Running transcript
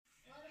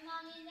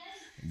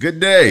Good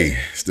day.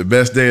 It's the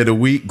best day of the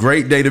week.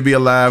 Great day to be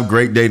alive.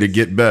 Great day to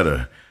get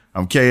better.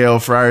 I'm KL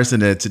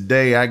Frierson, and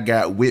today I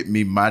got with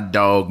me my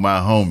dog, my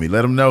homie.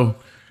 Let him know.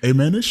 Hey,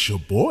 man, it's your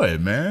boy,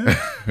 man.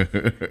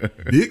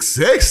 Big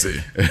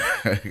Sexy.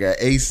 I got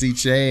AC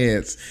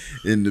Chance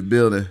in the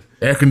building.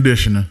 Air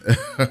conditioner.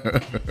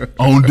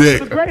 On deck.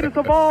 The greatest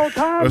of all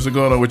time. What's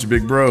going on with your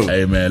big bro?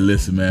 Hey, man,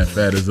 listen, man.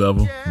 Fat as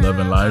ever.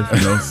 Loving life.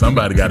 You know,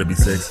 somebody got to be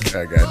sexy.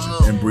 I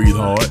got you. And breathe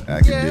hard.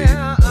 I can dig it.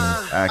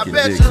 I can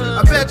dig it.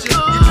 I bet you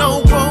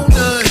don't want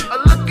none.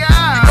 Look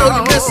out. You know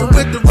you're messing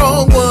with the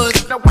wrong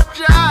ones. Now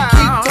watch out.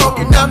 Keep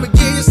talking, I'ma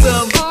give you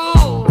some.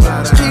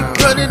 Just keep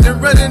running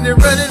and running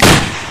and running.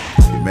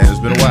 Hey, man,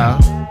 it's been a while.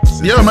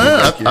 Yeah,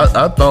 man.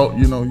 I thought,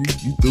 you know,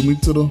 you threw me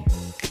to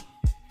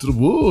the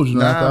wolves, you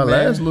know, after our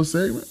last little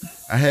segment.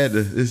 I had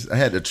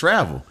to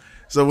travel.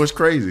 So what's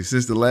crazy,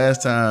 since the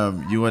last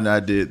time you and I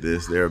did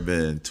this, there have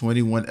been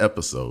 21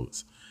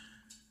 episodes.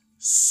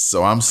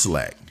 So I'm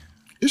slack.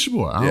 It's your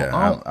boy.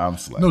 I'm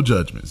slack. No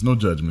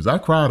judgments. I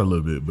cried a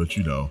little bit, but,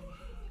 you know,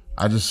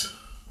 I just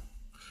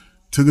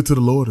took it to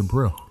the Lord in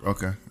prayer.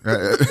 Okay.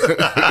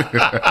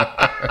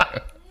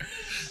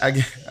 I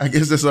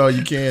guess that's all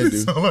you can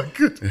do. That's all I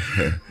could.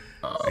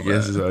 I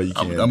guess that's all you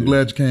can do. I'm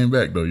glad you came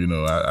back, though. You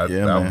know,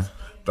 I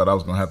thought I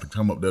was going to have to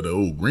come up there to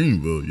old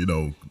Greenville, you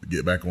know, to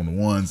get back on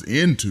the ones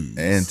and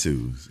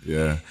twos.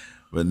 Yeah.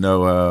 But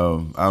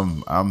no,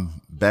 I'm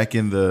back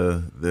in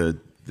the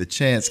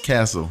Chance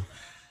Castle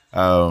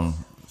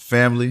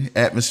family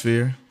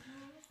atmosphere,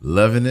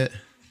 loving it.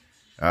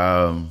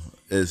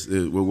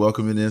 We're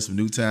welcoming in some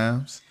new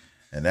times,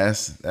 and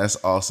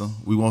that's awesome.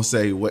 We won't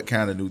say what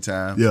kind of new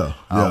time. Yeah,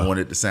 I don't want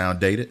it to sound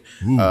dated.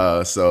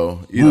 Ooh.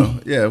 So you know,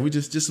 yeah, we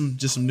just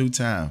some new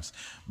times.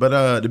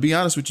 But to be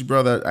honest with you,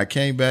 brother, I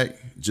came back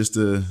just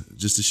to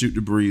shoot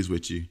the breeze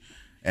with you,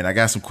 and I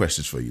got some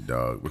questions for you,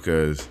 dog,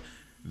 because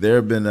there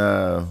have been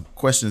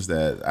questions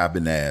that I've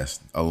been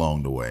asked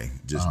along the way,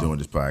 just doing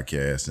this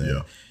podcast,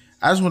 and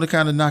I just want to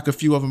kind of knock a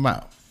few of them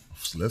out.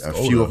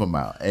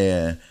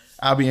 And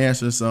I'll be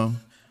answering some.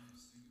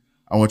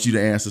 I want you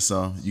to answer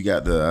some. You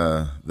got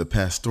the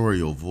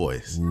pastoral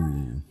voice.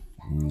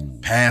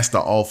 Pass the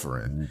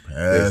offering.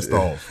 Pass the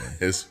offering.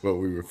 It's what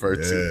we refer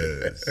to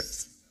it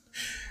as.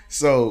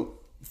 So,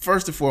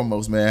 first and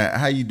foremost, man,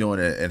 how you doing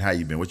and how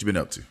you been? What you been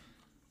up to?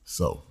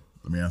 So,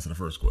 let me answer the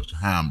first question.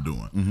 How I'm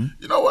doing. Mm-hmm.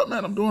 You know what,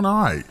 man? I'm doing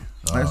all right.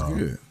 That's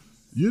good.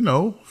 You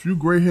know, a few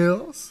gray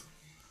hairs.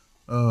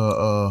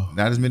 Not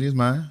as many as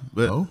mine,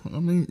 but I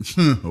mean,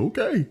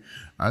 okay.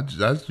 I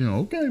you know,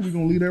 okay, we're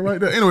gonna leave that right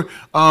there. Anyway,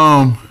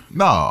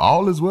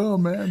 all is well,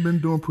 man. Been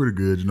doing pretty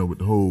good, you know, with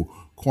the whole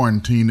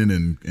quarantining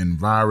and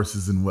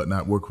viruses and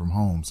whatnot, work from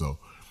home. So,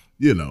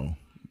 you know,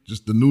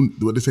 just the new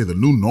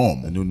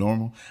normal. The new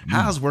normal.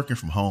 How's working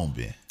from home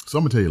been? So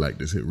I'm gonna tell you like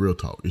this, real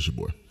talk. It's your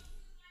boy.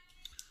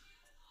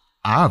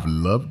 I've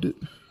loved it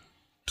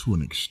to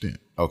an extent.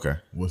 Okay.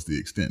 What's the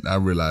extent? I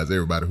realize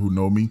everybody who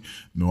know me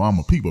know I'm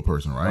a people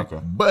person, right?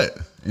 Okay. But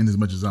in as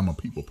much as I'm a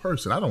people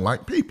person, I don't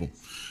like people.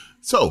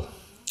 So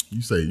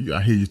you say,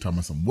 I hear you talking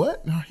about some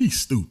what? No, he's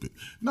stupid.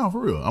 No,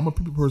 for real. I'm a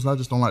people person. I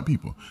just don't like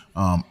people.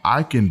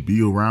 I can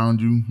be around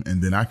you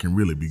and then I can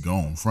really be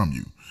gone from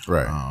you.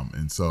 Right.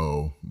 And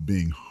so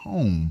being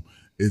home,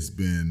 it's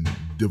been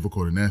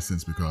difficult in that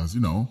sense because,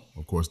 you know,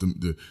 of course,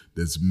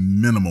 there's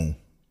minimal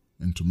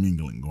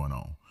intermingling going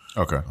on.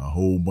 Okay. A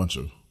whole bunch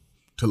of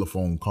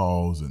telephone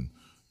calls and,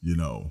 you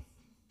know,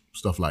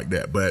 stuff like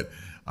that. But,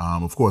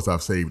 of course,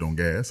 I've saved on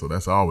gas, so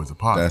that's always a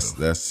positive.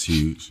 That's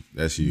huge.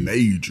 That's huge.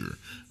 Major.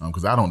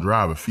 Because I don't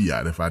drive a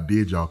Fiat. If I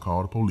did, y'all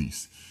call the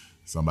police.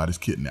 Somebody's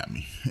kidnapped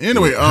me.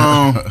 Anyway,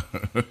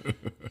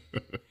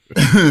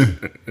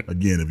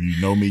 again, if you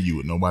know me, you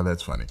would know why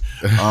that's funny.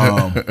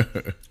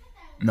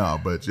 No,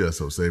 but yeah,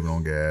 so saving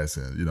on gas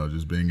and, you know,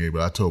 just being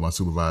able, I told my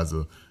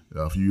supervisor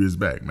a few years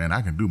back, man,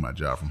 I can do my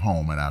job from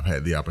home, and I've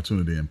had the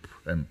opportunity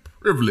and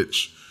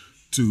privilege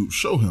to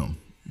show them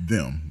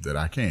that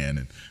I can.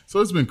 And so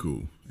it's been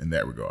cool in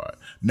that regard.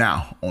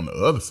 Now, on the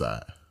other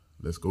side,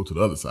 let's go to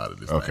the other side of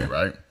this thing,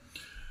 right?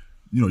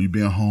 You know, you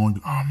being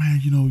home, oh man,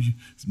 you know, you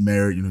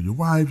married, you know, your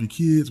wife, your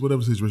kids,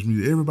 whatever situation,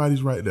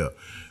 everybody's right there.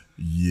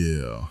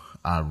 Yeah,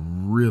 I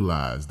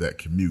realized that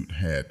commute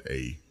had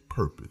a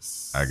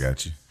purpose. I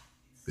got you.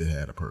 It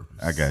had a purpose.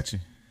 I got you.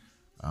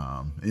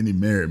 Any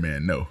married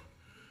man know,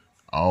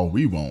 all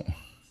we want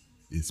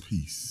is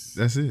peace.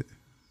 That's it.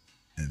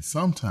 And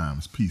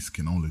sometimes peace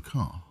can only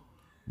come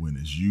when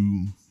it's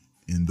you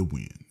in the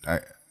wind. I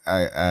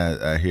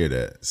hear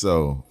that.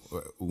 So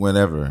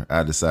whenever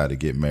I decide to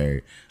get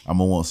married, I'm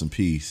gonna want some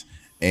peace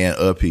and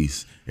a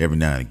peace every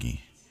now and again.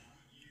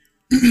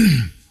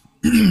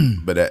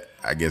 But that,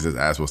 I guess that's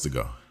how it's supposed to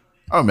go.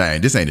 Oh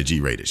man, this ain't a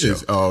G-rated show.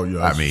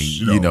 I mean,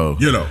 you know.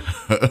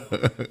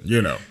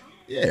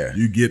 Yeah.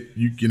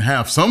 You can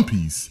have some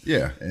peace.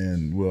 Yeah.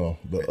 And well,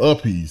 the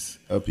peace.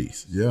 A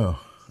peace. Yeah.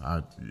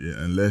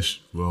 Unless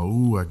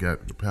I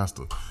got the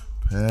pastor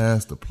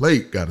Pass the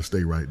plate. Got to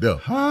stay right there.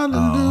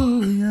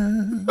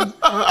 Hallelujah.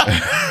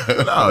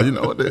 No, you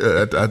know what?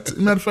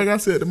 Matter of fact, I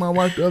said to my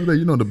wife the other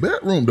day, the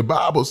bedroom, the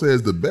Bible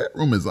says the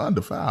bedroom is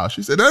undefiled.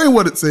 She said, that ain't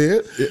what it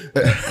said.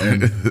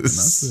 And I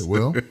said,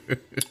 well,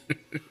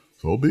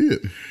 so be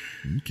it.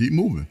 Keep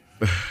moving.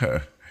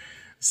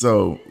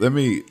 So let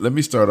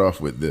me start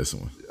off with this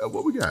one.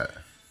 What we got?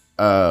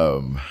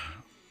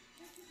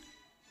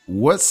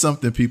 What's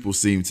something people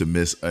seem to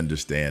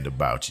misunderstand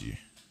about you?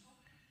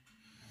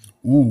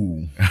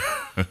 Ooh.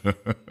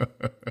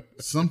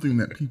 Something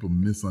that people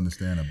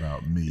misunderstand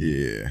about me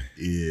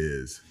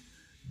is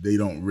they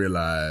don't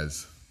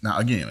realize. Now,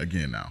 again,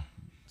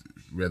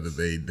 whether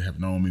they have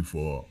known me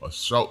for a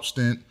short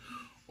stint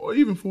or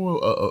even for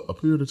a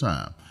period of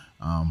time,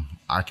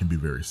 I can be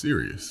very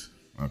serious.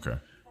 Okay.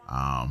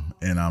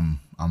 And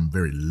I'm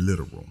very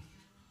literal.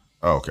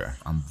 Okay.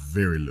 I'm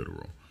very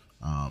literal.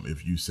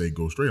 If you say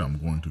go straight, I'm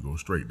going to go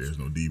straight. There's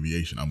no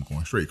deviation. I'm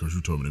going straight because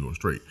you told me to go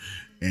straight.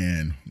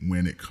 And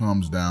when it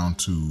comes down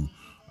to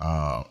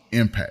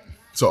impact,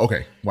 so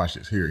okay, watch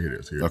this. Here it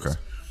is. Okay.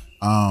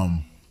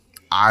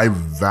 I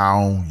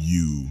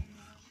value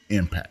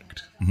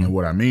impact, and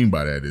what I mean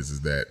by that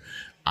is that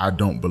I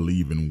don't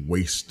believe in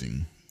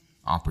wasting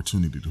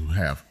opportunity to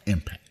have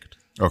impact.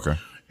 Okay.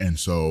 And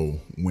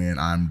so when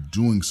I'm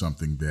doing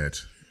something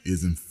that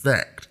is in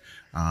fact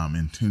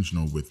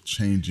intentional with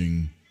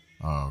changing,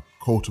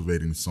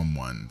 cultivating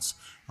someone's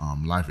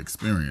life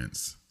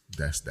experience,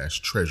 that's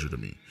treasure to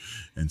me.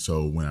 And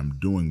so when I'm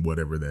doing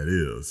whatever that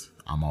is,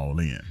 I'm all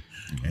in.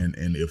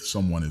 And if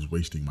someone is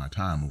wasting my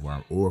time,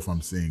 or if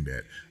I'm seeing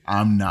that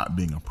I'm not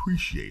being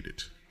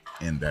appreciated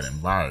in that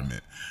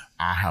environment,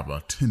 I have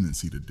a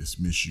tendency to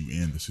dismiss you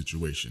in the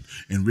situation,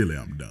 and really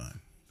I'm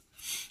done.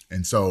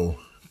 And so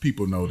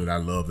people know that I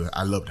love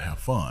to have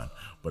fun,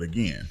 but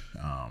again,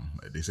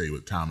 they say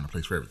with time and a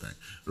place for everything.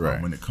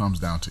 Right. When it comes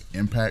down to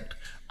impact,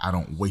 I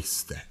don't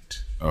waste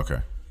that.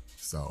 Okay.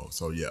 So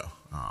yeah.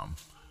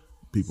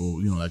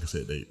 People, like I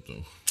said,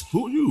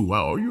 who are you?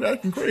 Wow, are you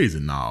acting crazy?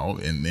 No,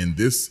 in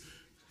this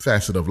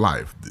facet of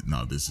life,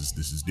 no, this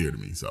is dear to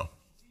me. So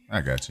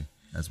I got you.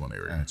 that's one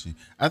area. Got you.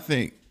 I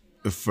think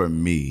for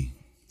me,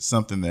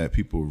 something that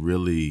people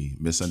really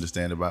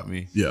misunderstand about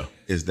me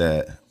is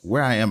that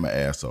where I am an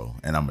asshole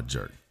and I'm a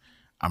jerk,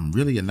 I'm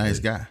really a nice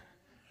guy.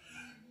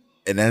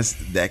 And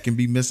that can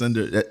be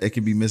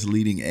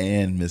misleading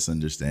and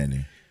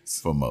misunderstanding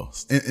for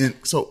most. And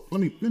so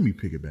let me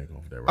pick it back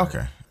off that. Right?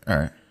 Okay. All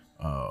right.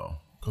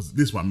 Because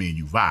this is why me and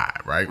you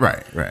vibe, right?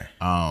 Right.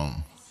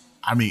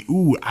 I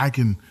mean,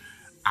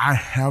 I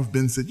have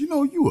been said, you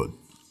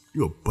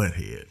a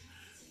butthead.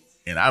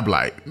 And I'm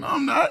like, no,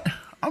 I'm not.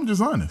 I'm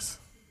just honest.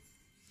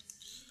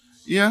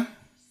 Yeah.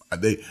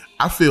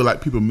 I feel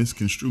like people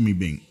misconstrue me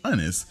being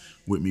honest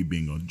with me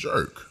being a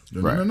jerk.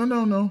 Right.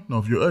 No.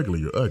 If you're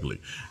ugly, you're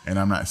ugly. And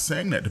I'm not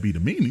saying that to be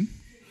demeaning.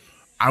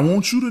 I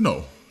want you to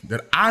know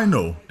that I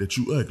know that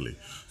you ugly.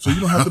 So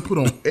you don't have to put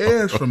on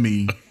airs for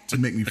me to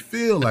make me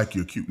feel like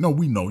you're cute. No,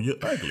 we know you're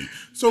ugly.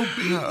 So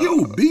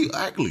be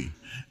ugly.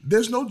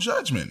 There's no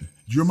judgment.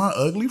 You're my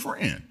ugly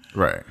friend.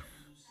 Right.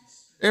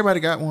 Everybody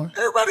got one.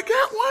 Everybody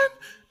got one.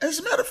 As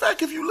a matter of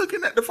fact, if you're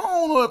looking at the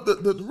phone or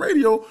the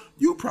radio,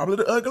 you probably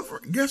the ugly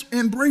friend. Guess,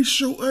 embrace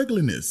your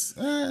ugliness.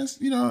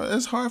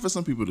 It's hard for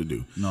some people to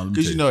do. No,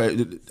 because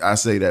I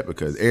say that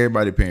because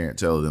everybody parent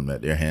tells them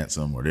that they're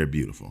handsome or they're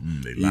beautiful.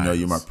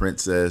 You're my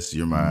princess.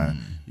 You're my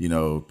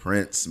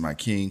prince, my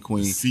king,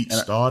 queen. The seat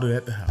started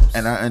at the house.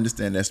 And I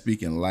understand that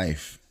speaking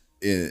life.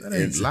 That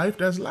ain't life.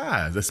 That's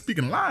lies. That's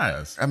speaking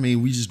lies. I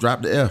mean, we just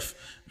dropped the F,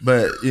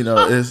 but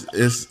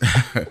it's.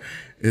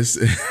 It's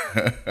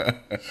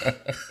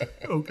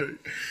okay.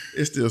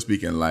 It's still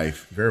speaking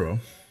life very well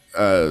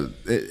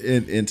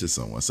into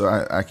someone, so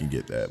I can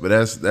get that. But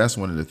that's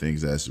one of the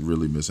things that's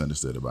really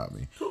misunderstood about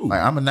me. Cool. Like,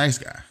 I'm a nice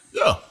guy,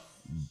 yeah,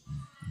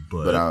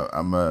 but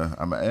I'm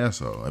an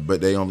asshole.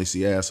 But they only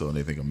see asshole and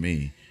they think I'm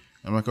mean.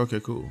 I'm like,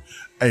 okay, cool.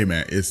 Hey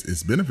man,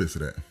 it's benefits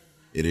of that.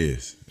 It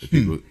is.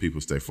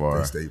 People stay far.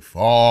 They stay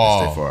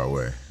far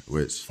away.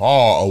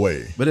 Far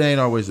away. But it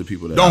ain't always the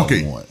people that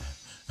Donkey. I want.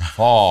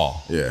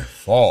 Far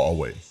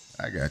away.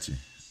 I got you.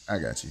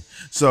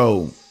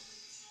 So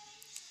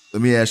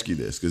let me ask you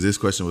this, because this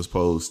question was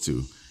posed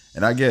too,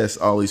 and I guess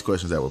all these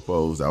questions that were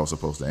posed, I was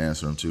supposed to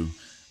answer them too,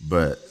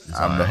 but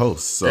I'm the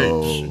host,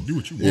 so do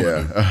what you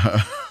want.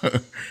 Yeah.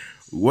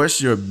 What's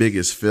your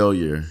biggest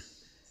failure,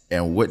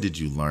 and what did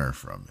you learn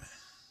from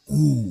it?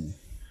 Ooh,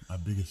 my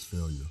biggest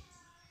failure.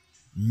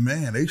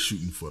 Man, they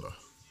shooting for the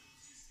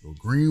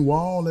green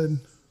wall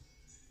and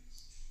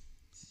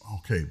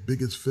okay,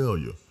 biggest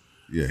failure.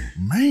 Yeah.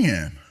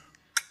 Man,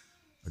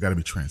 I got to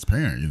be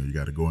transparent. You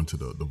got to go into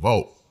the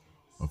vault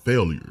of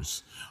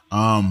failures.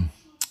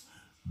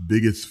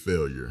 Biggest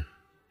failure.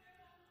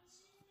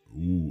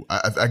 Ooh,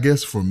 I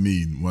guess for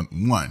me,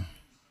 one,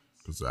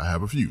 because I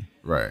have a few.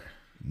 Right.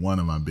 One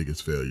of my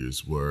biggest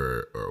failures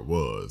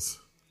was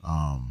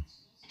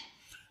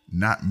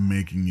not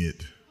making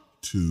it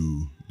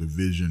to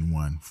Division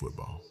I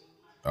football.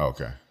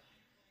 Okay.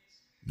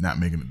 Not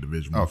making it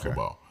Division I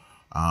football.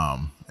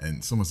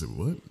 And someone said,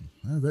 "What?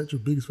 How's that your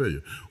biggest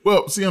failure?"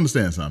 Well, see,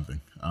 understand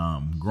something.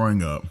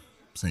 Growing up,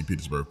 St.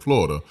 Petersburg,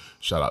 Florida.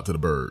 Shout out to the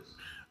bird.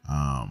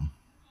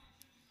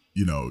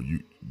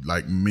 You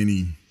like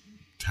many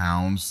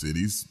towns,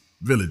 cities,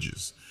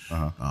 villages.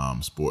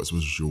 Sports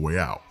was your way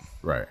out,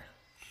 Right.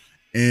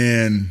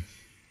 and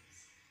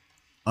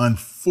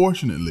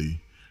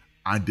unfortunately,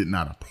 I did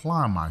not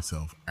apply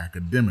myself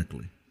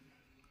academically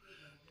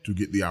to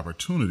get the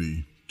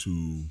opportunity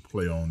to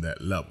play on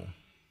that level.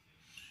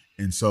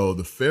 And so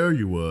the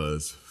failure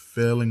was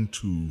failing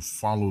to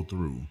follow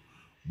through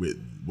with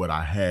what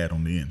I had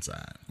on the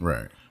inside.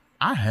 Right.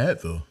 I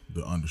had the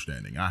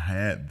understanding. I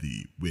had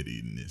the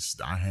wittiness.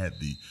 I had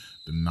the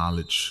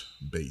knowledge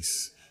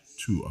base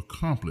to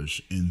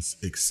accomplish and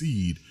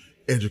exceed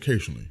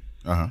educationally.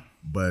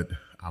 But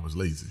I was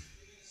lazy.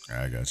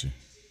 I got you.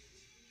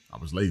 I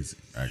was lazy.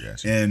 I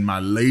got you. And my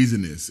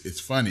laziness, it's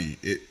funny.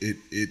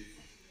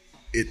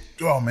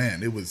 Oh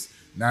man, it was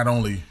not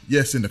only,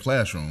 yes, in the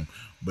classroom,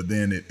 but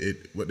then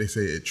it what they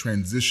say, it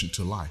transitioned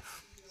to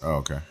life. Oh,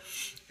 okay.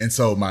 And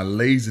so my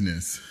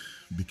laziness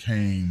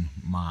became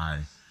my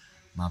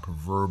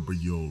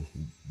proverbial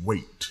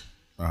weight,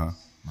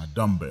 my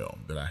dumbbell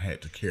that I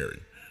had to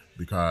carry,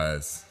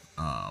 because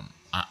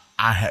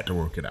I had to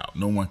work it out.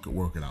 No one could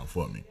work it out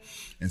for me.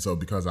 And so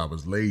because I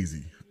was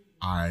lazy,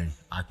 I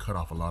cut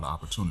off a lot of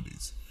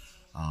opportunities,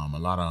 a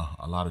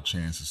lot of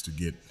chances to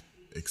get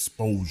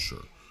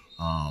exposure,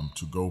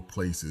 to go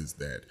places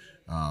that,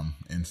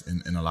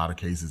 in a lot of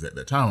cases at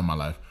that time in my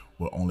life,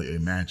 were only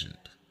imagined.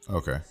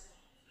 Okay.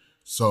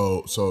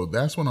 So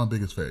that's one of my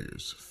biggest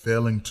failures,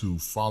 failing to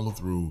follow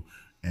through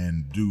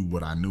and do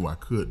what I knew I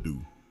could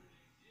do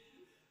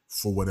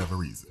for whatever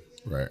reason.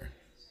 Right.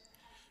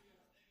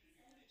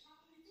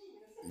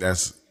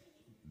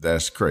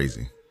 That's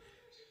crazy,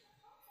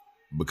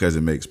 because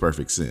it makes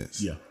perfect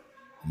sense. Yeah.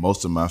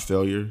 Most of my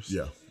failures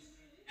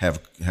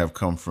have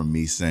come from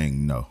me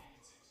saying no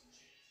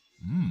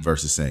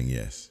versus saying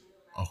yes.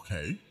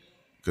 Okay.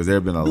 Because there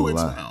have been a Do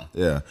lot. expound.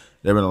 Yeah.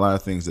 There have been a lot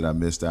of things that I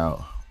missed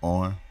out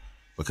on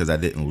because I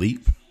didn't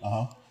leap.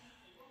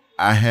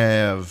 I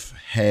have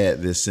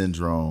had this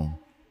syndrome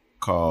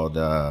called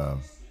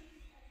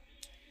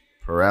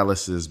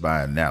paralysis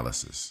by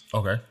analysis.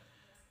 Okay.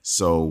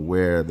 So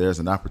where there's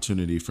an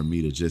opportunity for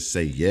me to just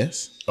say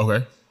yes,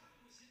 Okay.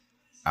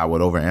 I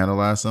would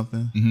overanalyze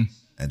something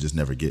and just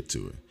never get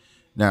to it.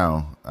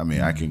 Now, I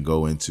mean, I can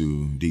go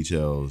into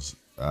details,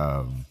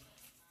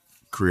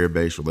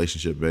 career-based,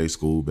 relationship-based,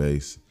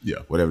 school-based,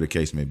 whatever the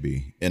case may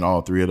be. In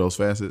all three of those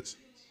facets,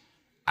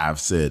 I've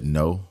said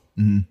no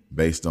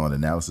based on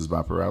analysis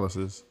by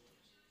paralysis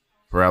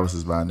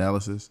by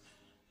analysis,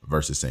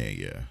 versus saying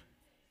yeah.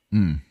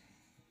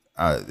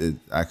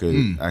 I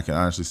can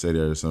honestly say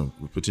there are some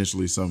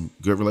potentially some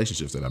good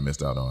relationships that I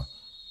missed out on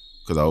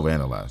because I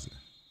overanalyzed it.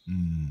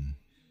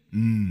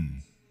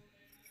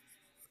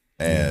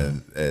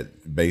 And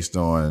based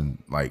on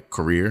like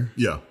career,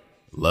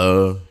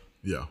 love,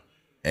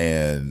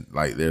 and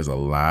like there's a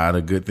lot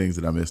of good things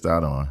that I missed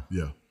out on.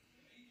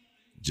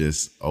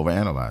 Just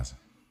overanalyzing.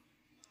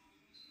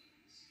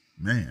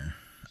 Man,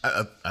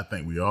 I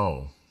think we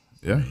all,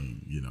 Yeah. I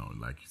mean,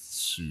 like,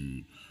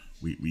 shoot,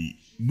 we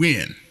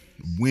win.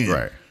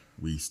 Right.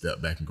 We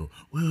step back and go,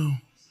 well,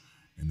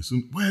 and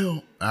assume,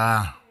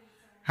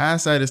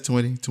 Hindsight is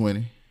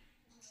 20/20.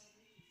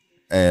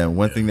 And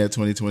one thing that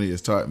 20/20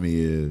 has taught me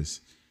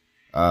is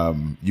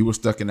you were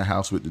stuck in the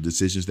house with the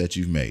decisions that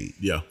you've made.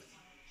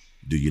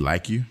 Do you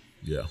like you?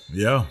 Yeah.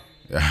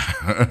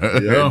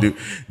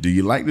 Do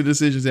you like the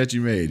decisions that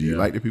you made? Do you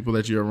like the people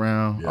that you're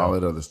around? All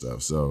that other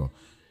stuff. So,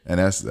 and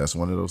that's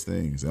one of those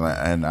things.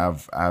 And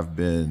I've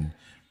been,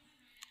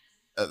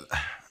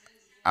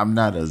 I'm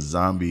not a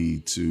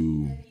zombie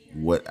to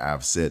what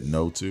I've said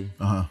no to.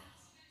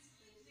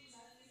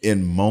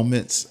 In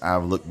moments,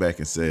 I've looked back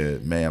and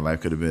said, man,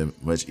 life could have been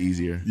much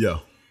easier.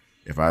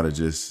 If I'd have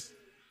just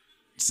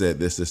said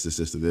this to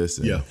this.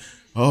 And,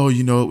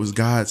 it was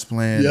God's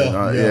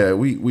plan.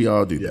 We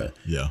all do that.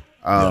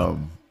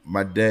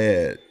 My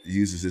dad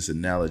uses this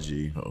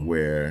analogy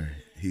where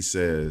he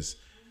says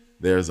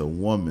there's a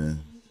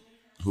woman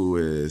who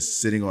is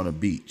sitting on a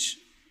beach,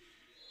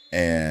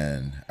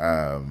 and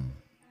a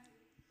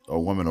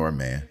woman or a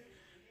man,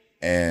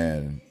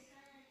 and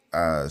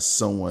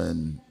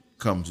someone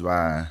comes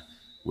by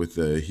with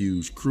a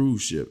huge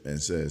cruise ship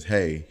and says,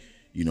 hey,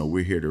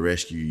 we're here to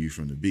rescue you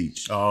from the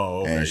beach.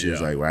 And she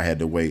was like, well, I had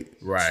to wait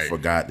for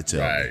God to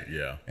tell me.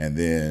 And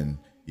then,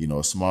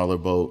 a smaller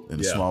boat and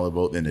a smaller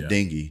boat, then a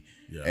dinghy.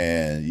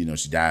 And,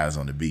 she dies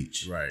on the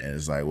beach. And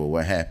it's like, well,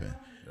 what happened?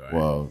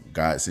 Well,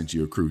 God sent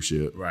you a cruise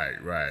ship.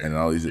 And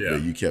all these,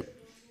 but you kept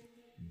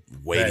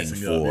waiting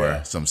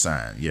for some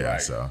sign.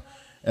 So,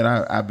 and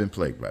I've been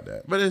plagued by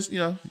that. But it's,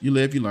 you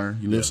live, you learn.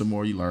 You live some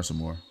more, you learn some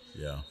more.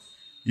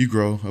 You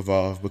grow,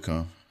 evolve,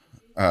 become.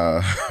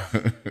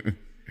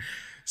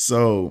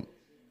 So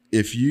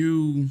if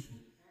I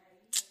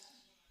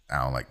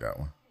don't like that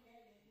one.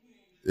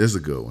 This is a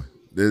good one.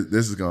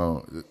 This is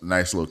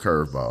nice little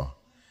curveball.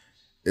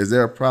 Is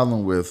there a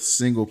problem with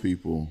single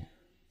people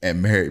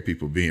and married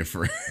people being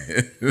friends.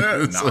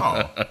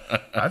 No.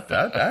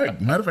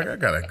 Matter of fact, I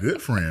got a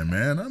good friend,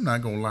 man. I'm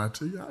not gonna lie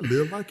to you. I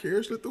live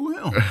vicariously through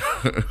him.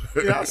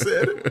 Yeah, I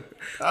said it.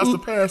 I was to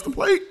pass the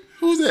plate.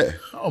 Who's that?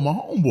 Oh, my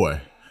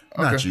homeboy.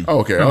 Not you.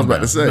 Okay, I was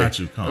about to say. Not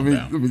you. Calm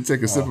down. Let me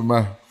take a sip of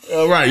my.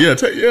 All right, yeah,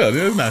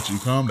 it's not you.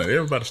 Calm down.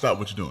 Everybody, stop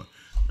what you're doing,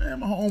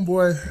 man. My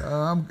homeboy,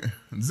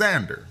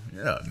 Xander.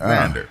 Yeah,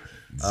 Xander.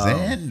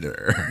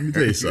 Xander. Let me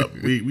tell you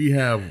something. We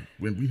have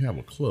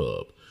a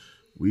club.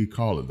 We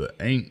call it the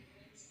Ain't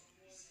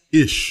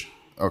Ish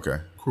Okay.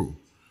 Crew.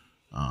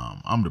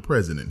 I'm the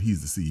president.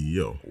 He's the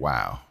CEO.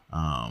 Wow.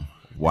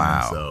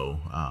 Wow. So,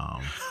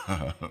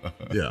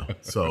 yeah.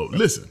 So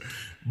listen,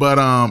 but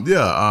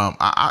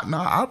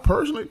I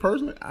personally,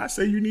 I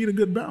say you need a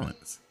good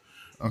balance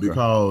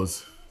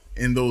because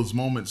in those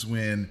moments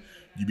when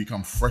you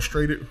become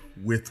frustrated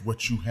with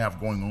what you have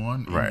going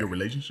on in your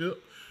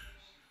relationship,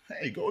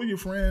 hey, go to your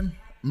friend.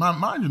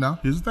 Mind you now,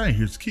 here's the thing.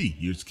 Here's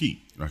the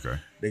key. Okay.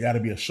 They got to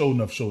be a show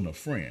enough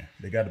friend.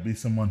 They got to be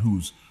someone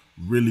who's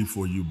really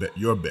for you,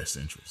 your best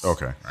interest.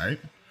 Okay. Right?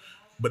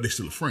 But they're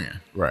still a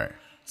friend. Right.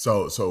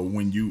 So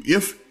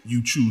if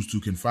you choose to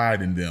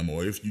confide in them,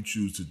 or if you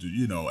choose to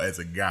do, as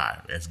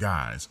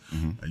guys,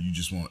 you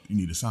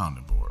need a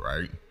sounding board,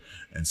 right?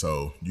 And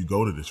so you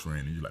go to this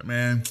friend and you're like,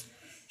 man,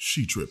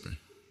 she tripping.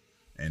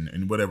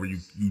 And whatever you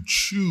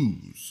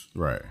choose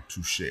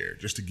to share,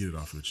 just to get it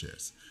off your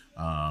chest.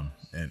 And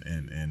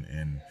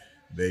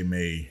they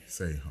may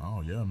say,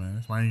 oh yeah, man,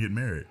 that's why I ain't getting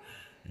married.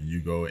 And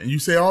you go and you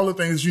say all the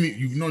things you need,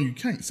 you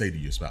can't say to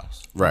your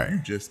spouse. Right. You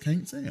just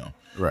can't say them.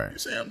 Right. You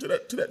say them to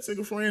that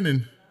single friend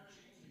and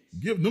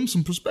give them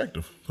some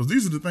perspective. Because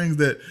these are the things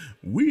that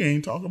we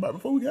ain't talking about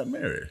before we got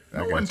married.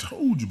 No one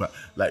told you about.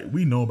 Like,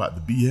 we know about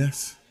the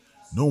BS.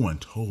 No one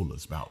told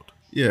us about.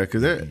 Yeah,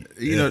 because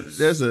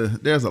there's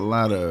a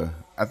lot of,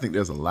 I think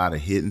there's a lot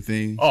of hidden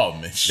things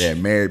that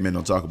married men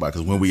don't talk about.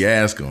 Because when we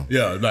ask them,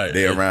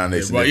 they're around.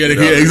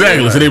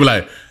 Exactly. So they be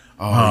like,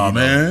 oh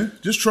man,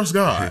 just trust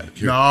God.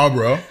 Nah,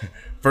 bro.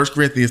 1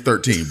 Corinthians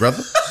 13,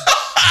 brother.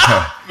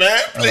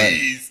 Man,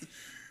 please.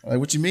 Like,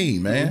 what you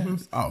mean, man?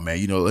 Mm-hmm. Oh man,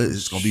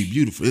 it's gonna be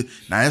beautiful.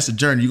 Now it's a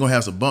journey. You're gonna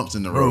have some bumps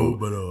in the road.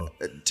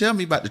 But tell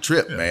me about the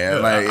trip,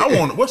 man.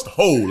 What's the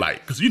hole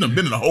like? Because you done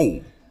been in a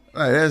hole.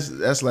 Like,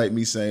 that's like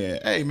me saying,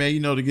 hey man,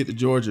 to get to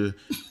Georgia,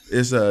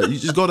 it's you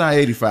just go down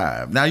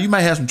 85. Now you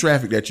might have some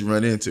traffic that you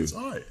run into. It's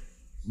all right.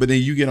 But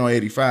then you get on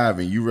 85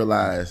 and you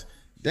realize,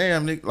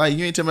 damn, Nick, like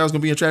you ain't tell me I was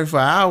gonna be in traffic for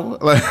an hour.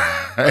 Like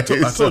I told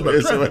about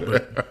traffic,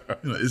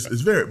 but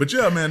it's very. But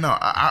yeah, man, no,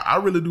 I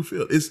really do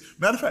feel it's.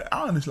 Matter of fact,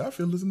 honestly, I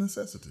feel it's a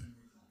necessity.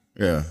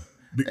 Yeah,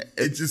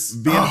 it's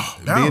just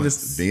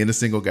being a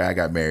single guy. I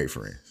got married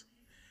friends,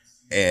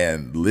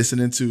 and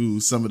listening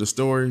to some of the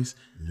stories.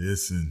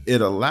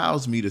 It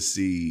allows me to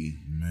see,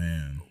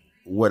 man,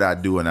 what I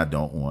do and I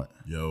don't want.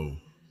 Yo.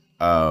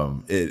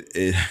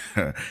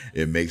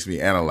 It makes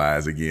me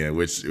analyze again,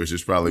 which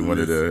is probably one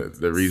of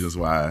the reasons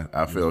why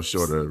I fell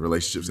short of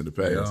relationships in the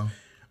past. Yeah.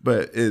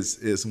 But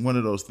it's one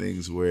of those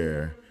things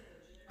where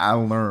I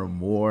learn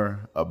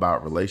more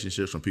about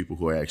relationships from people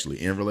who are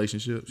actually in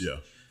relationships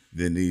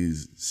than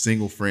these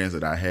single friends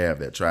that I have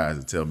that tries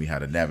to tell me how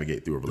to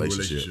navigate through a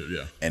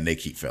relationship and they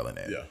keep failing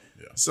at it.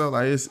 So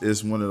like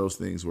it's one of those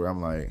things where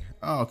I'm like,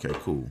 oh, okay,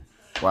 cool.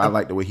 Well, I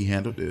like the way he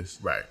handled this.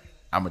 Right.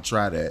 I'm gonna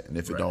try that, and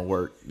if it don't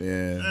work,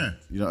 then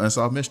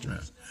unsolved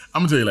mysteries.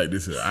 I'm gonna tell you like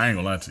this: I ain't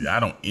gonna lie to you. I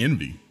don't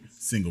envy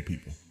single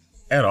people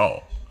at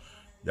all.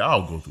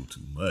 Y'all go through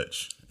too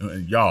much,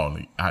 and y'all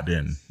out there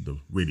in the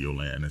radio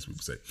land, as we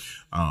would say,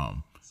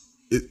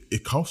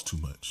 it costs too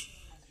much.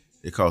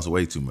 It costs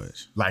way too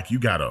much. Like you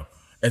gotta,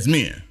 as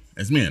men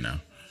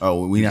now.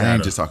 Oh, I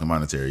ain't just talking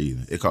monetary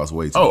either. It costs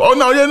way too much. Oh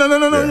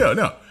no,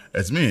 no.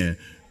 As men,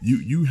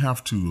 you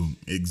have to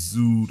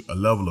exude a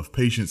level of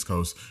patience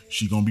because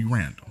she gonna be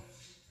random.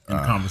 In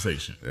the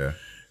conversation. Yeah.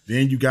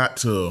 Then you got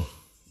to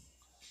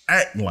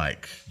act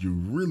like you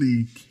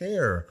really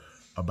care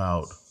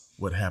about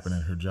what happened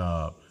at her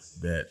job.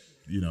 That,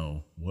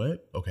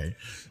 what? Okay.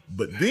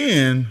 But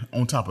then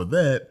on top of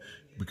that,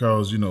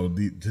 because,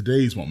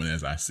 today's woman,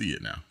 as I see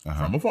it now,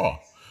 from afar,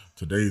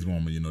 today's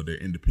woman, they're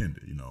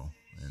independent,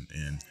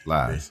 and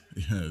lies.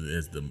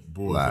 As the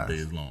boys the day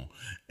is long.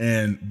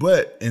 And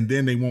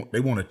then they want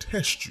to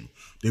test you.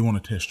 They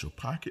want to test your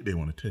pocket. They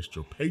want to test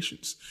your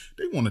patience.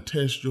 They want to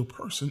test your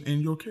person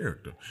and your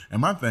character. And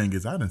my thing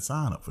is, I didn't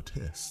sign up for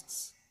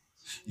tests.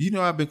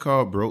 I've been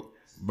called broke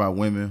by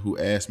women who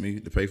asked me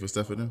to pay for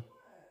stuff for them.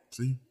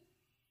 See,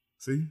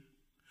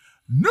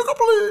 nigga,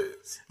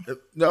 please.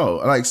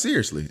 No, like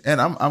seriously. And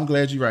I'm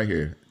glad you're right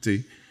here,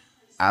 T.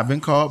 I've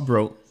been called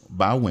broke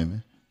by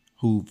women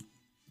who've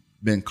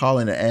been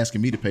calling and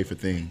asking me to pay for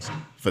things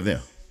for them.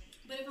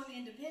 But if I'm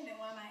independent,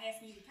 why am I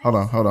asking you to pay? Hold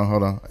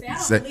on.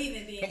 See, I don't believe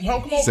in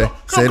being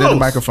Say it in the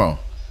microphone.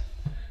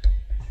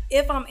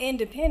 If I'm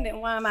independent,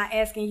 why am I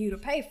asking you to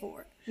pay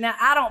for it? Now,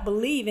 I don't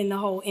believe in the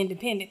whole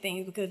independent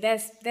thing because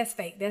that's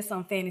fake. That's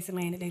some fantasy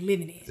land that they're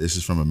living in. This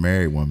is from a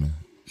married woman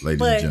ladies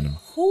But and gentlemen.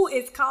 who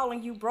is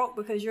calling you broke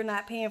because you're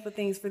not paying for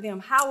things for them?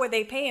 How were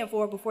they paying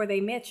for it before they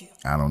met you?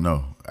 I don't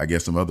know. I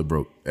guess some other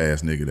broke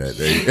ass nigga that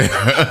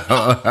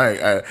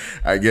day.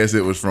 I guess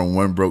it was from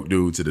one broke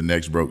dude to the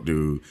next broke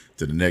dude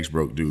to the next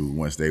broke dude.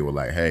 Once they were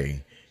like,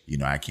 "Hey, you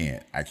know, I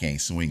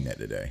can't swing that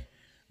today."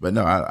 But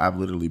no, I've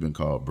literally been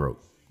called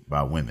broke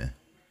by women.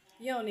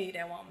 You don't need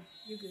that woman.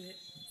 You good.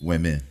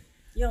 Women.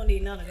 You don't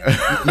need none of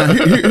that. Now,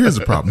 here's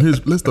the problem.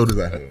 Let's throw this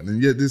out here.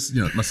 And yeah, this,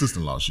 my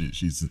sister-in-law,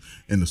 she's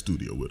in the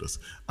studio with us.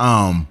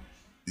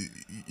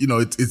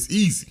 It's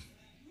easy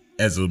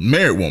as a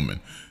married woman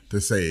to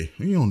say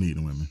you don't need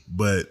women,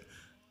 but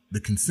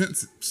the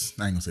consensus,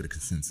 I ain't gonna say the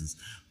consensus,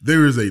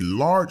 there is a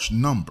large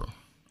number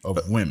of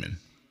women,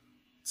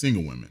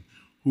 single women,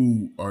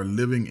 who are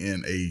living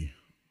in a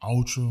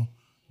ultra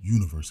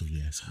universe, if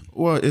you ask me.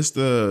 Well, it's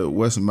the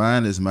what's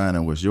mine is mine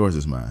and what's yours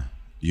is mine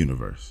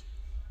universe.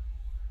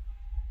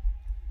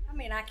 I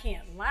mean, I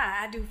can't lie.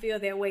 I do feel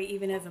that way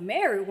even as a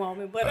married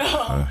woman. But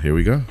Here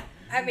we go.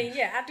 I mean,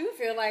 yeah, I do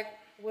feel like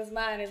what's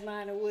mine is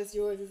mine and what's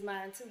yours is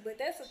mine too. But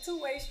that's a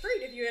two-way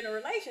street. If you're in a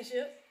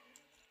relationship,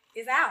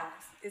 it's ours.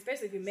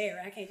 Especially if you're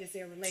married. I can't just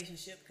say a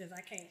relationship because I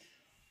can't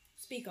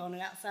speak on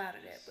it outside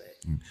of that.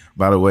 But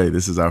By the way,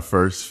 this is our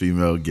first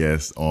female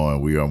guest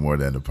on We Are More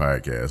Than the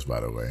Podcast,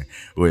 by the way,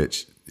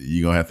 which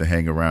you're going to have to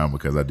hang around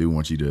because I do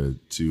want you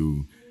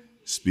to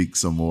speak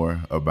some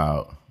more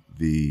about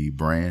the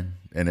brand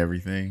and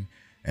everything.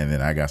 And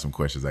then I got some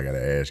questions I got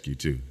to ask you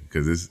too,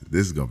 because this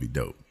is going to be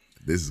dope.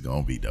 This is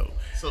going to be dope.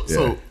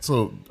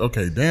 So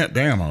okay,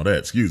 damn all that.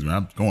 Excuse me,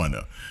 I'm going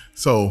there.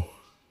 So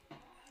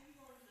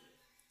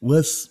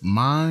what's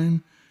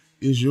mine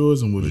is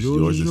yours, and what's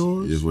yours is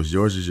yours? What's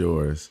yours is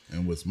yours.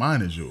 And what's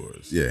mine is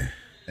yours. Yeah.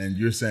 And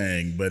you're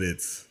saying, but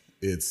it's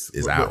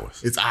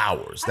ours. It's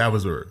ours. That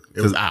was her.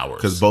 It was ours.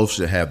 Because both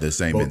should have the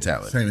same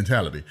mentality. Same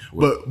mentality.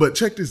 But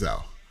check this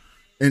out.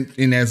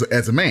 And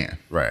as a man,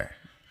 Right.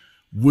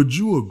 would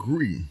you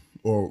agree,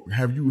 or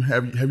have you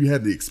had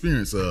the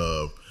experience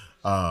of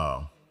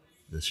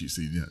that she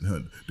see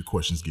the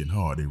questions getting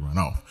hard, they run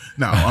off.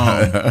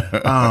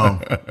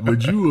 Now,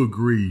 would you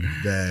agree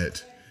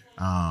that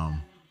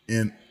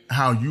in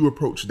how you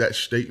approach that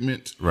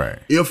statement, Right.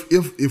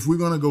 If we're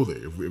gonna go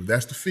there, if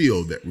that's the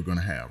field that we're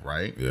gonna have,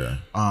 right? Yeah.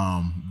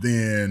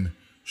 Then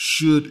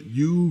should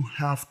you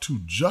have to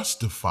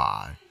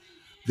justify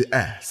the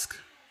ask?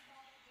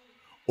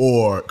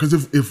 Or because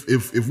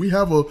if we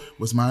have a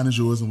what's mine is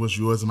yours and what's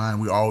yours is mine,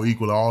 we all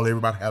equal,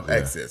 everybody have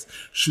access.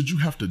 Should you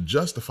have to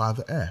justify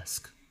the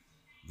ask?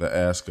 The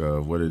ask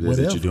of what it is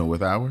Whatever. that you're doing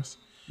with ours?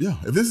 Yeah,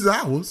 if this is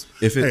ours,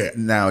 If it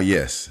now,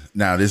 yes.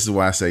 Now this is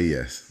why I say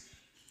yes.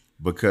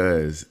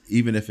 Because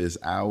even if it's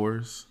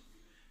ours,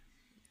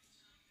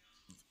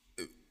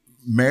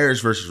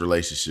 marriage versus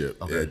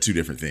relationship, two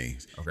different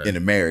things. Okay. In a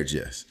marriage,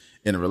 yes.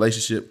 In a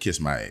relationship, kiss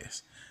my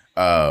ass.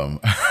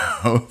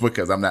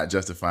 Because I'm not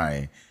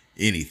justifying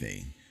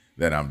anything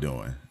that I'm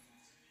doing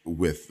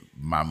with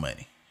my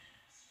money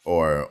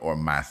or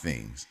my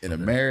things. In a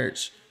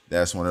marriage,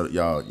 that's one of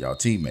y'all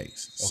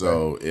teammates.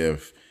 So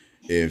if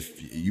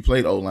you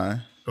played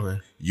O-line,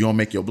 you don't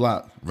make your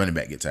block, running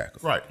back get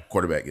tackled. Right.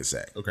 Quarterback get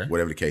sacked. Okay.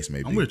 Whatever the case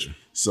may be. I'm with you.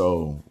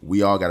 So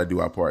we all got to do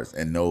our parts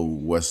and know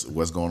what's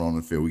going on in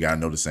the field. We got to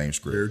know the same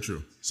script. Very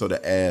true. So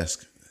the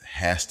ask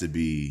has to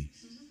be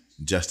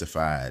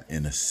justified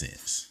in a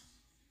sense.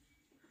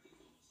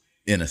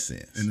 In a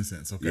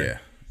sense. Okay. Yeah.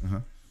 Uh-huh.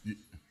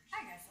 I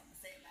got something to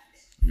say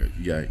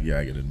about that. Yeah,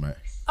 I get it, Mike.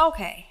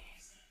 Okay.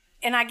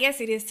 And I guess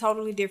it is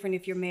totally different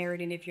if you're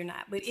married and if you're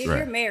not. But if Right.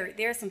 you're married,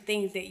 there are some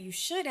things that you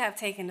should have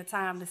taken the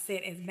time to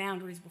set as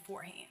boundaries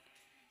beforehand.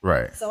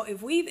 Right. So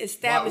if we've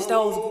established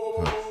those,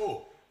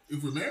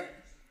 If we're married,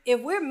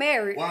 if we're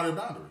married, why are there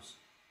boundaries?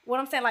 what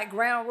I'm saying, like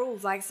ground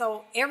rules, like,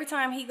 so every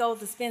time he goes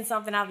to spend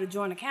something out of the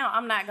joint account,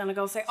 I'm not going to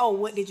go say, oh,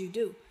 what did you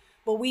do?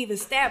 But we've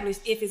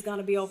established if it's going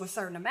to be over a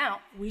certain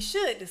amount, we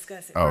should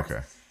discuss it first.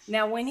 Okay.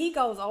 Now, when he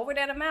goes over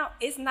that amount,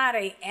 it's not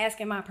a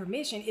asking my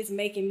permission, it's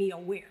making me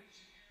aware.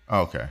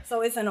 Okay.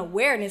 So it's an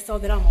awareness so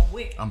that I'm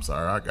aware. I'm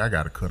sorry, I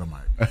got to cut a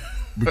mic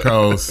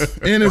because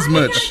in as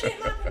much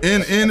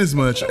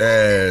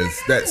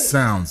as that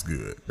sounds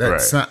good,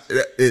 Right.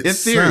 In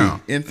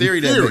theory,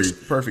 that makes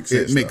perfect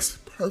sense, It makes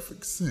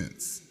perfect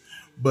sense.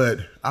 But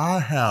I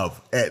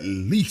have at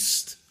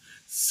least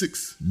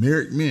 6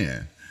 married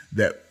men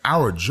that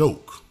our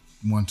joke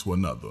one to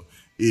another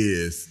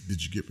is,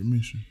 "Did you get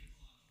permission?"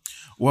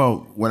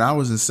 Well, when I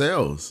was in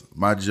sales,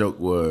 my joke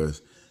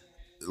was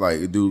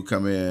like a dude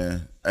come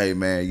in, hey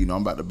man,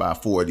 I'm about to buy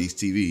 4 of these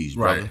TVs,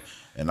 brother. Right.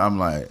 And I'm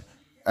like,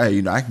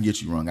 hey, I can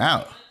get you wrung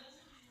out.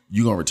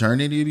 You gonna return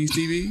any of these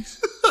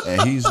TVs?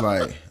 And he's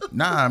like,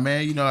 nah,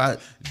 man,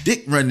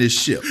 Dick run this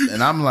ship.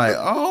 And I'm like,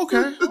 oh,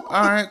 okay.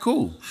 All right,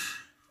 cool.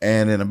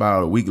 And then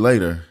about a week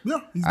later,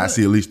 he's I back.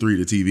 see at least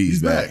 3 of the TVs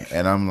He's back. back.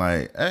 And I'm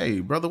like,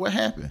 hey, brother, what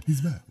happened? He's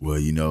back. Well,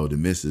 the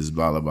missus,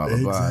 blah, blah, blah, blah,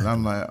 blah. And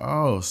I'm like,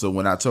 oh, so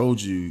when I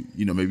told you,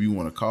 maybe you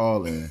want to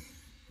call and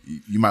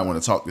you might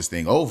want to talk this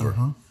thing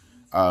over.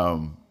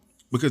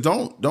 Because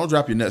don't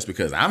drop your nuts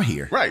because I'm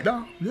here. Right,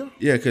 no, yeah.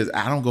 Yeah, because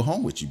I don't go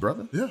home with you,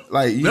 brother. Yeah.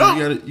 Like you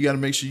Yeah. gotta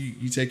make sure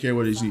you take care of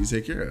what you need to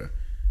take care of.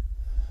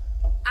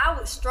 I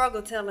would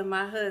struggle telling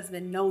my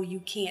husband, no, you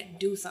can't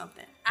do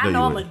something. I No, know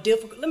you I'm a wouldn't.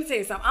 difficult, let me tell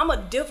you something. I'm a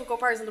difficult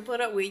person to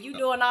put up with. You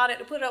doing all that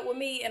to put up with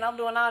me, and I'm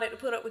doing all that to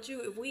put up with you.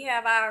 If we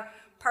have our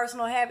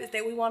personal habits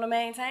that we want to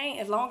maintain,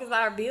 as long as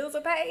our bills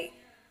are paid,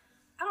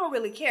 I don't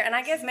really care. And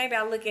I guess maybe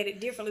I look at it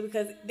differently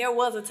because there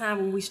was a time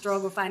when we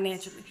struggled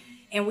financially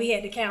and we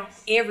had to count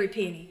every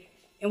penny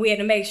and we had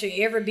to make sure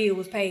every bill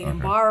was paid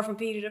and borrow from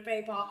Peter to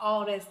pay Paul,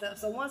 all that stuff.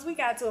 So once we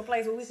got to a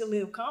place where we could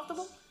live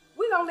comfortable,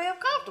 we're going to live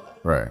comfortable.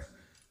 Right.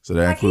 So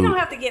that Like, he includes don't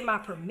have to get my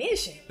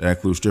permission.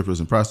 strippers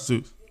and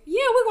prostitutes.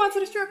 Yeah, we're going to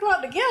the strip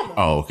club together.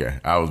 Oh, okay.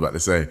 I was about to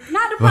say.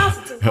 Not the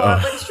prostitute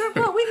part, but the strip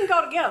club, we can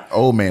go together.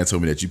 Old man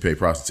told me that you pay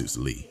prostitutes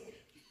to leave.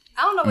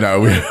 I don't know what No,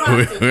 you we- do with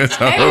prostitutes. we're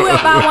talking- Maybe we'll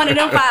buy one of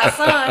them for our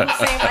son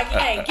who seems like he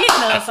ain't getting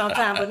none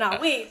sometime, but no,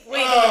 we ain't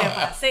doing that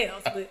for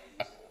ourselves.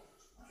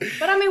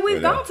 But I mean,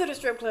 we've gone to the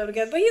strip club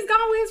together, but he's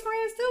gone with his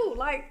friends too.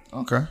 Like,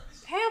 Okay.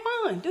 have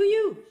fun, do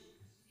you?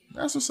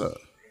 That's what's up.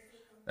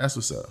 That's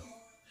what's up.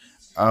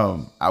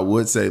 I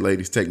would say,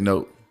 ladies, take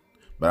note,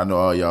 but I know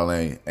all y'all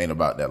ain't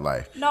about that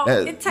life. No,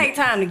 it takes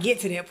time to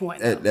get to that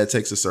point. That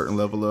takes a certain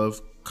level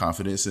of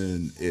confidence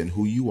in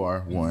who you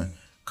are. One,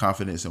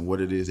 confidence in what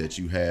it is that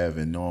you have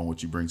and knowing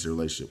what you bring to the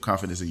relationship.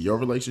 Confidence in your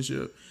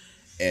relationship,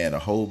 and a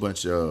whole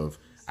bunch of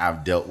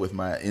I've dealt with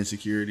my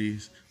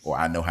insecurities, or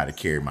I know how to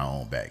carry my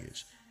own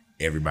baggage.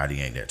 Everybody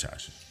ain't that,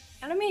 Tasha.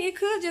 And I mean, it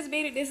could just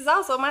be that this is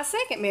also my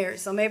second marriage,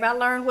 so maybe I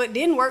learned what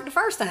didn't work the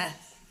first time.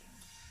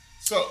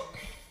 So,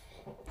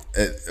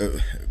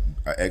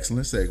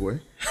 Excellent segue.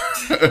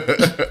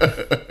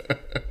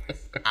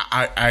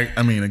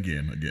 I mean,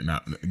 again,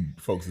 not,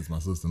 folks, it's my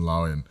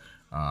sister-in-law, and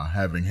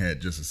having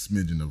had just a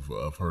smidgen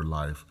of her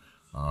life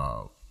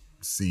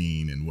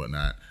seen and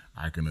whatnot,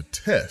 I can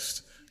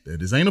attest that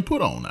this ain't a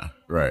put on now.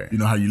 Right. You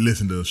know how you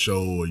listen to a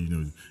show, or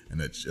and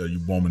that your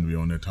woman be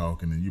on there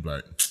talking, and you be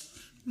like,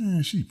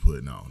 man, she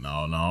putting on.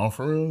 No,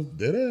 for real,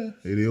 it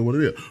is what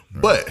it is.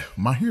 Right.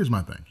 But here's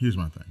my thing. Here's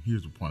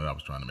the point that I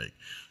was trying to make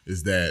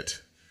is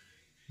that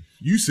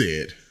you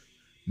said,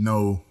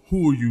 no,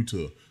 who are you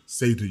to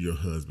say to your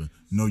husband,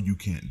 no, you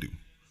can't do?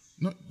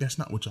 No, that's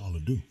not what y'all will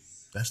do.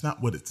 That's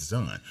not what it's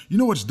done. You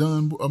know what's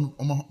done,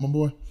 my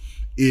boy,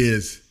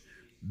 is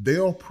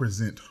they'll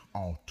present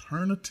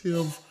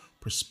alternative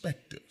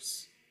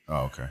perspectives.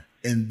 Oh, okay.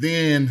 And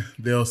then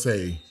they'll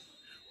say,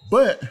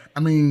 but, I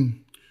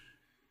mean,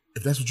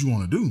 if that's what you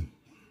want to do,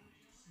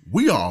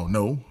 we all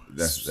know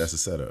That's a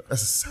setup.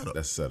 that's a setup.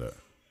 That's a setup.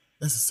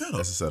 That's a setup.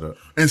 That's a setup.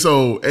 And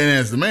so, and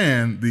as the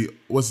man,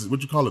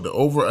 what you call it, the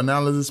over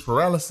analysis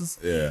paralysis.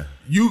 Yeah.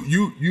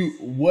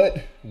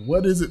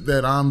 What is it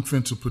that I'm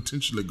finna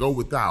potentially go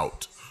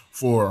without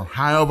for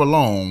however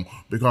long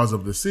because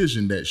of a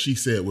decision that she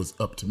said was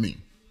up to me?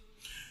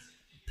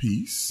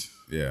 Peace.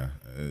 Yeah.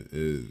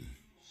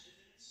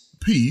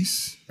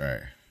 Peace.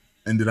 Right.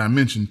 And did I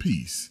mention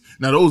peace?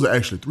 Now those are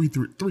actually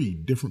three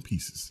different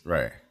pieces.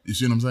 Right. You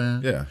see what I'm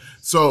saying? Yeah.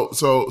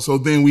 So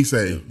then we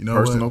say, you know,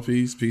 Personal what?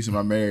 peace, peace in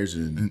my marriage,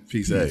 and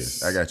peace.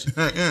 Peace. I got you.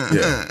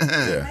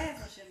 Yeah.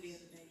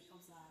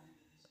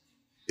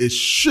 It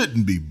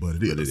shouldn't be, but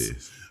it is. But it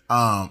is.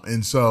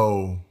 And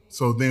so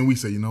then we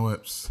say, you know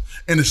what?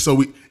 And so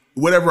we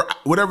whatever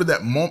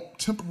that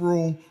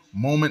temporal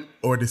moment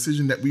or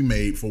decision that we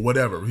made for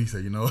whatever, we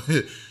say, you know,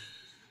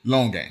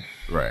 long game.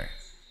 Right.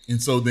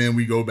 And so then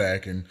we go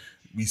back and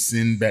we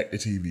send back the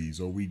TVs,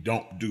 or we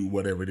don't do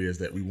whatever it is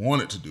that we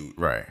wanted to do.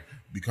 Right.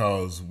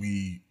 Because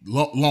we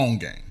long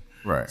game.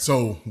 Right.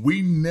 So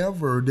we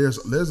never, there's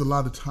a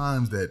lot of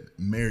times that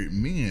married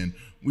men,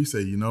 we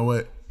say, you know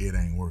what? It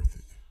ain't worth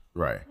it.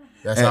 Right.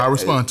 That's how I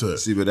respond to it.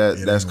 See, but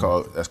that's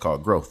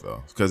called growth,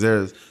 though, because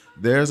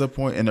there's a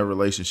point in a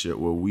relationship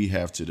where we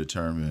have to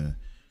determine,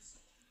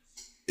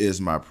 is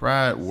my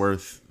pride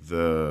worth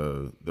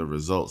the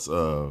results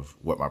of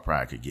what my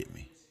pride could get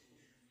me?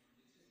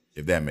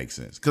 If that makes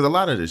sense, because a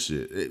lot of this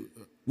shit,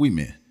 we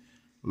men,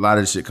 a lot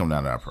of this shit come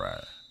down to our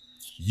pride.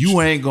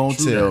 You ain't gonna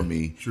tell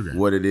me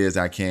what it is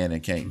I can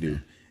and can't do.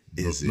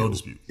 No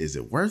dispute. Is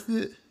it worth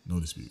it?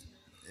 No dispute.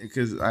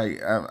 Because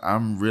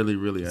I'm really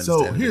understanding.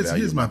 So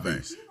here's my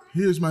thing.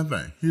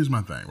 Here's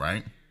my thing,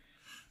 right?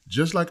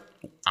 Just like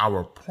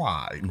our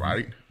pride,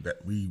 right?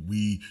 That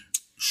we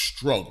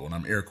struggle, and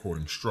I'm air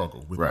quoting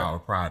struggle with our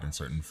pride in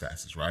certain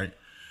facets, right?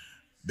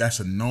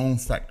 That's a known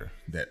factor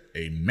that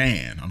a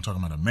man, I'm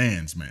talking about a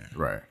man's man.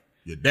 Right.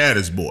 Your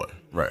daddy's boy.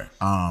 Right.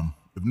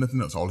 If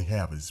nothing else, all he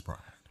have is his pride.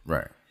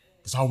 Right.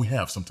 That's all we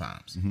have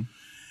sometimes. Mm-hmm.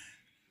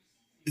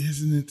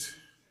 Isn't it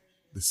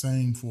the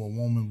same for a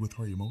woman with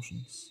her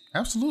emotions?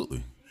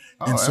 Absolutely.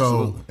 And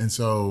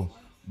so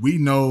we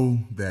know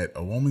that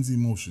a woman's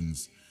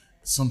emotions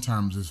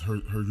sometimes is her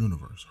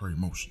universe, her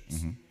emotions.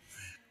 Mm-hmm.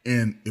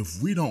 And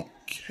if we don't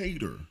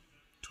cater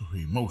to her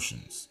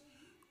emotions,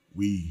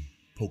 we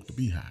poke the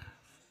beehive.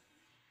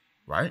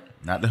 Right?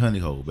 Not the honey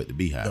hole, but the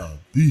beehive. The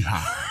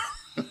beehive.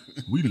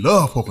 We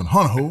love poking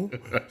honey hole.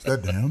 It's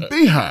that damn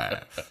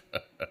beehive.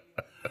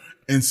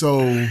 And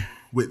so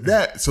with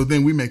that, so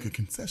then we make a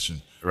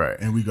concession. Right.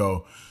 And we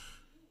go,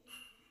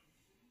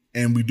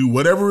 and we do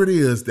whatever it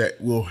is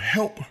that will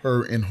help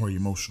her in her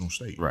emotional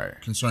state. Right.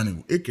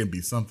 Concerning, it can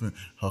be something,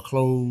 her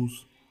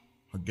clothes,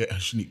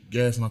 she need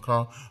gas in her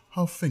car,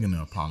 her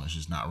fingernail polish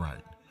is not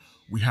right.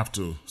 We have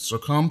to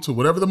succumb to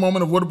whatever the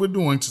moment of what we're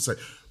doing to say,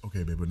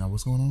 okay, baby, now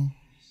what's going on?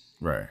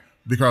 Right.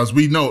 Because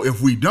we know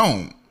if we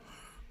don't,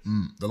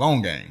 the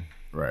long game,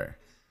 Right.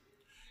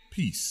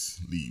 peace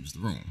leaves the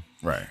room.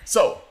 Right.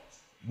 So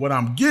what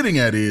I'm getting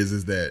at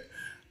is that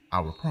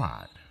our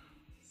pride,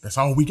 that's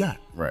all we got.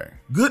 Right.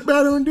 Good,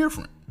 bad, or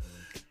indifferent.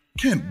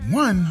 Can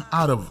 1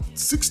 out of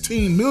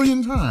 16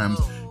 million times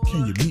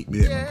can you meet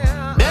me at my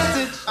car?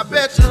 Message,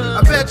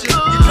 I bet you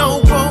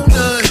don't want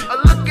none.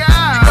 Look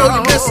out. You know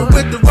you're messing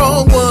with the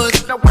wrong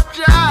ones. Now watch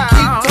out.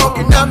 Keep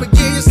talking, I'ma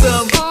give you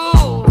some.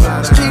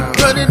 Just keep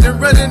running and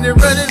running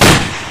and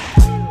running.